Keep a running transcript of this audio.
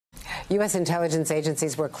U.S. intelligence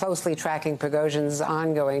agencies were closely tracking Prigozhin's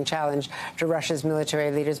ongoing challenge to Russia's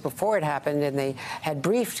military leaders before it happened, and they had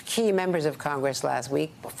briefed key members of Congress last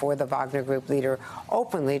week before the Wagner Group leader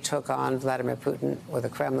openly took on Vladimir Putin or the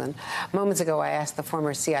Kremlin. Moments ago, I asked the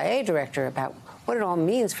former CIA director about what it all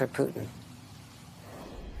means for Putin.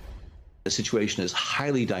 The situation is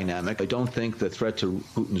highly dynamic. I don't think the threat to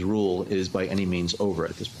Putin's rule is by any means over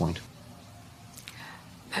at this point.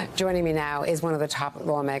 Joining me now is one of the top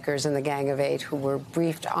lawmakers in the Gang of Eight who were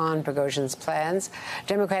briefed on Prigozhin's plans,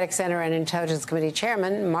 Democratic Senate and Intelligence Committee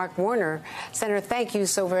Chairman Mark Warner. Senator, thank you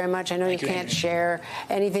so very much. I know you can't share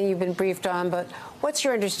anything you've been briefed on, but what's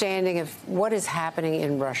your understanding of what is happening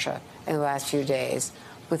in Russia in the last few days,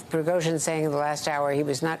 with Prigozhin saying in the last hour he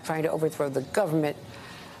was not trying to overthrow the government,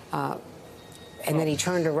 and then he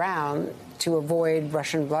turned around to avoid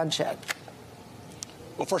Russian bloodshed?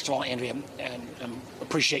 Well, first of all, Andrea, and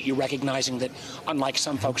appreciate you recognizing that, unlike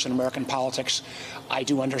some folks in American politics, I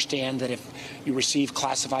do understand that if you receive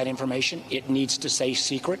classified information, it needs to stay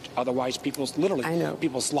secret. Otherwise, people's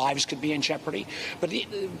lives could be in jeopardy. But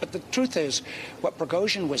the truth is, what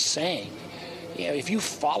Prigozhin was saying, you know, if you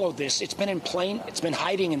follow this, it's been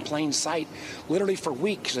hiding in plain sight, literally for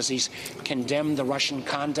weeks, as he's condemned the Russian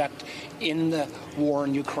conduct in the war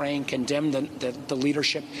in Ukraine, condemned the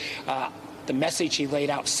leadership. The message he laid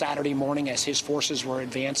out Saturday morning as his forces were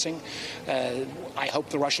advancing, I hope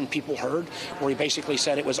the Russian people heard, where he basically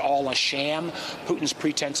said it was all a sham. Putin's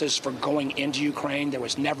pretenses for going into Ukraine, there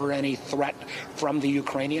was never any threat from the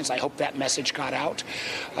Ukrainians. I hope that message got out.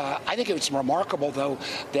 I think it's remarkable, though,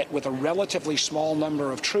 that with a relatively small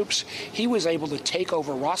number of troops, he was able to take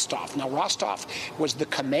over Rostov. Now, Rostov was the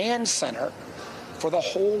command center for the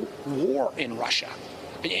whole war in Russia.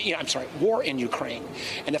 War in Ukraine.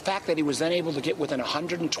 And the fact that he was then able to get within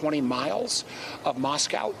 120 miles of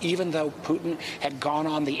Moscow, even though Putin had gone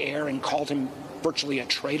on the air and called him virtually a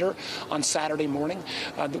traitor on Saturday morning.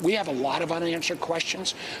 We have a lot of unanswered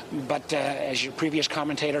questions, but as your previous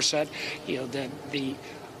commentator said, you know, the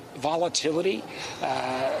volatility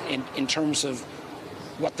in terms of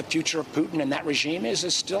what the future of Putin and that regime is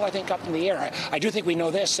still, I think, up in the air. I do think we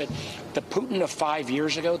know this, that the Putin of 5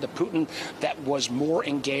 years ago, the Putin that was more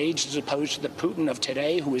engaged as opposed to the Putin of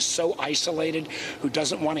today, who is so isolated, who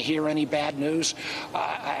doesn't want to hear any bad news,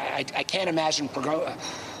 I can't imagine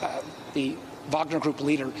the Wagner Group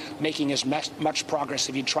leader making as much progress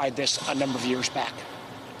if he tried this a number of years back.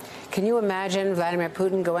 Can you imagine Vladimir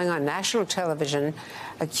Putin going on national television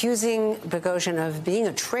accusing Prigozhin of being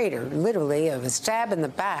a traitor, literally, of a stab in the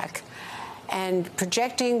back, and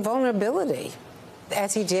projecting vulnerability,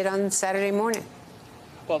 as he did on Saturday morning?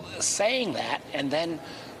 Well, saying that, and then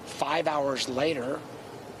 5 hours later,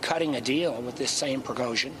 cutting a deal with this same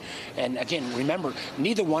Prigozhin. And again, remember,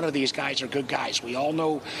 neither one of these guys are good guys. We all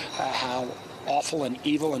know how awful and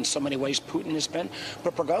evil in so many ways Putin has been.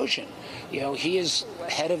 But Prigozhin, you know, he is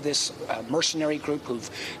head of this mercenary group who've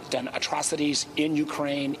done atrocities in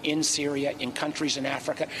Ukraine, in Syria, in countries in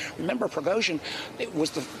Africa. Remember, Prigozhin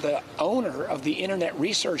was the owner of the Internet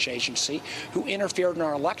Research Agency who interfered in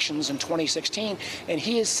our elections in 2016, and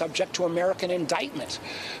he is subject to American indictment.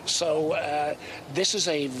 So this is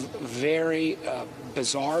a very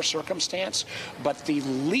bizarre circumstance, but the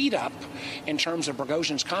lead up in terms of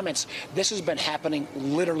Prigozhin's comments, this has been happening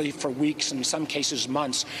literally for weeks, and in some cases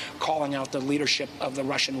months, calling out the leadership of the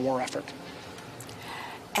Russian war effort.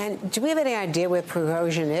 And do we have any idea where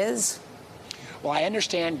Prigozhin is? Well, I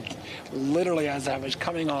understand, literally as I was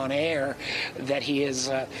coming on air, that he is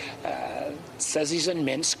says he's in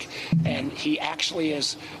Minsk, and he actually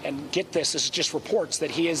is. And get this is just reports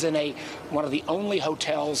that he is in one of the only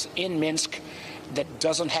hotels in Minsk that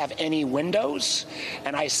doesn't have any windows.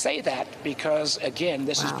 And I say that because, again,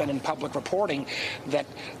 this has been in public reporting, that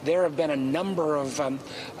there have been a number of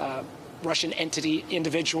Russian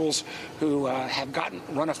individuals who have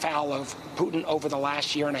run afoul of Putin over the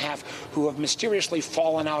last year and a half, who have mysteriously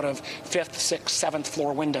fallen out of 5th, 6th, 7th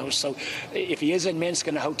floor windows. So if he is in Minsk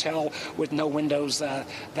in a hotel with no windows,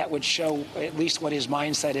 that would show at least what his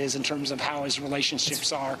mindset is in terms of how his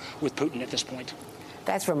relationships are with Putin at this point.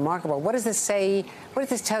 That's remarkable. What does this say? What does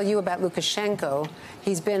this tell you about Lukashenko?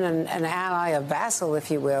 He's been an ally, a vassal, if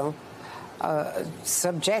you will,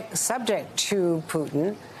 subject to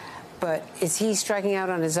Putin. But is he striking out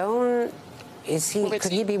on his own?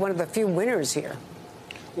 Could he be one of the few winners here?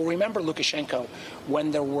 Well, remember Lukashenko, when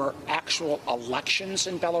there were actual elections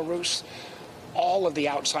in Belarus, all of the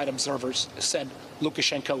outside observers said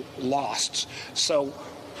Lukashenko lost. So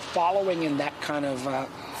following in that kind of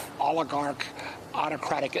oligarch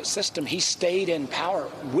autocratic system, he stayed in power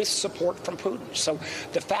with support from Putin. So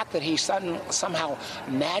the fact that he somehow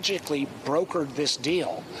magically brokered this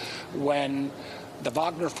deal when the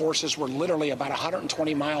Wagner forces were literally about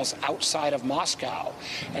 120 miles outside of Moscow,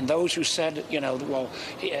 and those who said, well,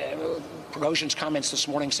 Prigozhin's comments this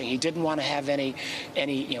morning saying he didn't want to have any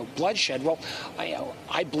bloodshed. Well,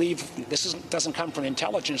 I believe this doesn't come from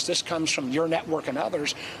intelligence. This comes from your network and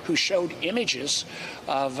others who showed images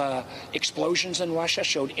of explosions in Russia,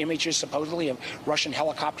 showed images supposedly of Russian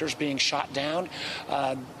helicopters being shot down.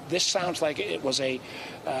 This sounds like it was a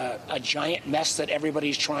giant mess that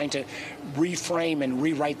everybody's trying to reframe and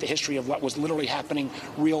rewrite the history of what was literally happening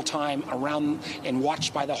real time around and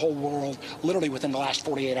watched by the whole world literally within the last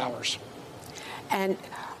 48 hours. And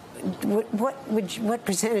what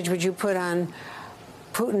percentage would you put on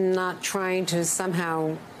Putin not trying to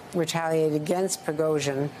somehow retaliate against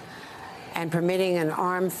Prigozhin and permitting an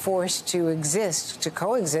armed force to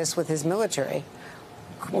coexist with his military?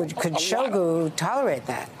 Could Shoigu tolerate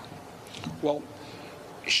that? Well,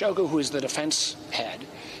 Shoigu, who is the defense head,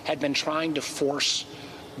 had been trying to force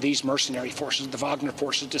these mercenary forces, the Wagner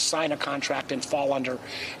forces, to sign a contract and fall under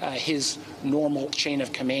his normal chain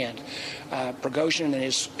of command. Prigozhin and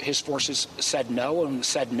his forces said no,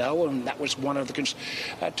 and that was one of the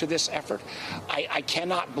to this effort. I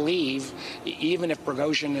cannot believe, even if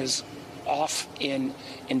Prigozhin is off in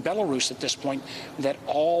Belarus at this point, that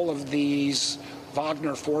all of these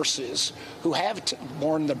Wagner forces, who have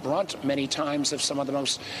borne the brunt many times of some of the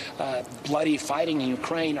most bloody fighting in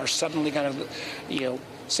Ukraine, are suddenly going to,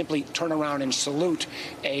 simply turn around and salute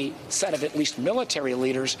a set of at least military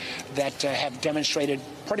leaders that have demonstrated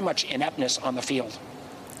pretty much ineptness on the field.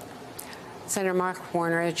 Senator Mark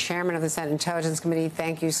Warner, chairman of the Senate Intelligence Committee,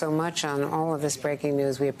 thank you so much on all of this breaking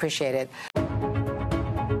news. We appreciate it.